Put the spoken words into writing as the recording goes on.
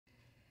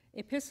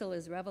Epistle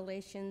is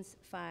Revelations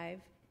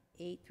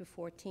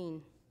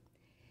 5:8-14.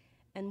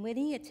 And when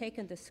he had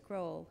taken the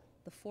scroll,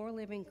 the 4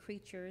 living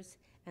creatures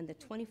and the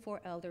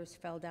 24 elders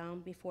fell down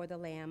before the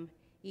Lamb,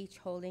 each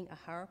holding a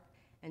harp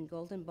and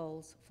golden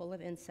bowls full of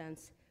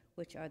incense,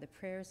 which are the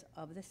prayers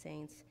of the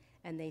saints,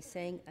 and they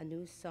sang a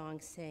new song,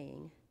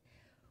 saying,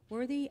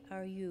 Worthy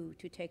are you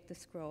to take the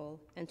scroll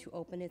and to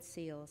open its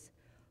seals,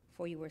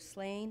 for you were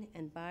slain,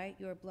 and by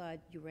your blood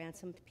you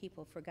ransomed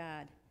people for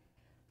God,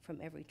 from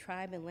every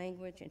tribe and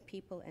language and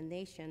people and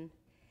nation,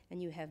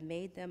 and you have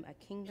made them a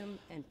kingdom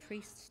and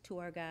priests to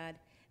our God,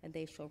 and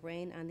they shall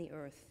reign on the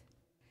earth.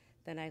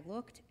 Then I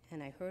looked,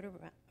 and I heard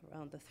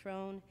around the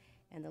throne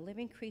and the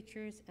living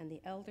creatures and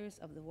the elders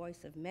of the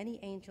voice of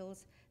many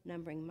angels,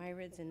 numbering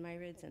myriads and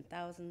myriads and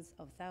thousands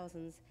of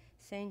thousands,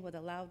 saying with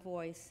a loud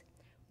voice,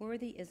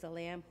 Worthy is the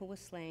Lamb who was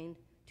slain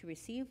to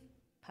receive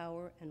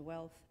power and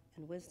wealth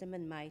and wisdom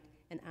and might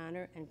and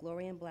honor and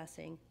glory and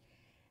blessing.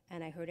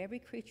 And I heard every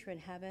creature in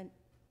heaven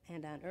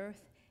and on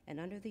earth and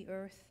under the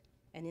earth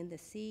and in the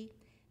sea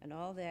and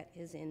all that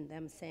is in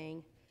them,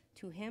 saying,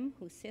 To him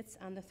who sits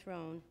on the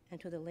throne and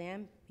to the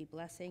Lamb be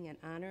blessing and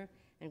honor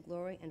and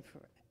glory and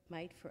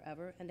might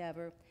forever and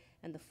ever.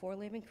 And the 4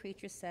 living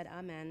creatures said,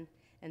 Amen,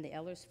 and the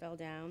elders fell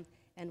down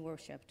and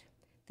worshipped.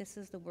 This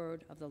is the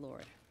word of the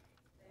Lord.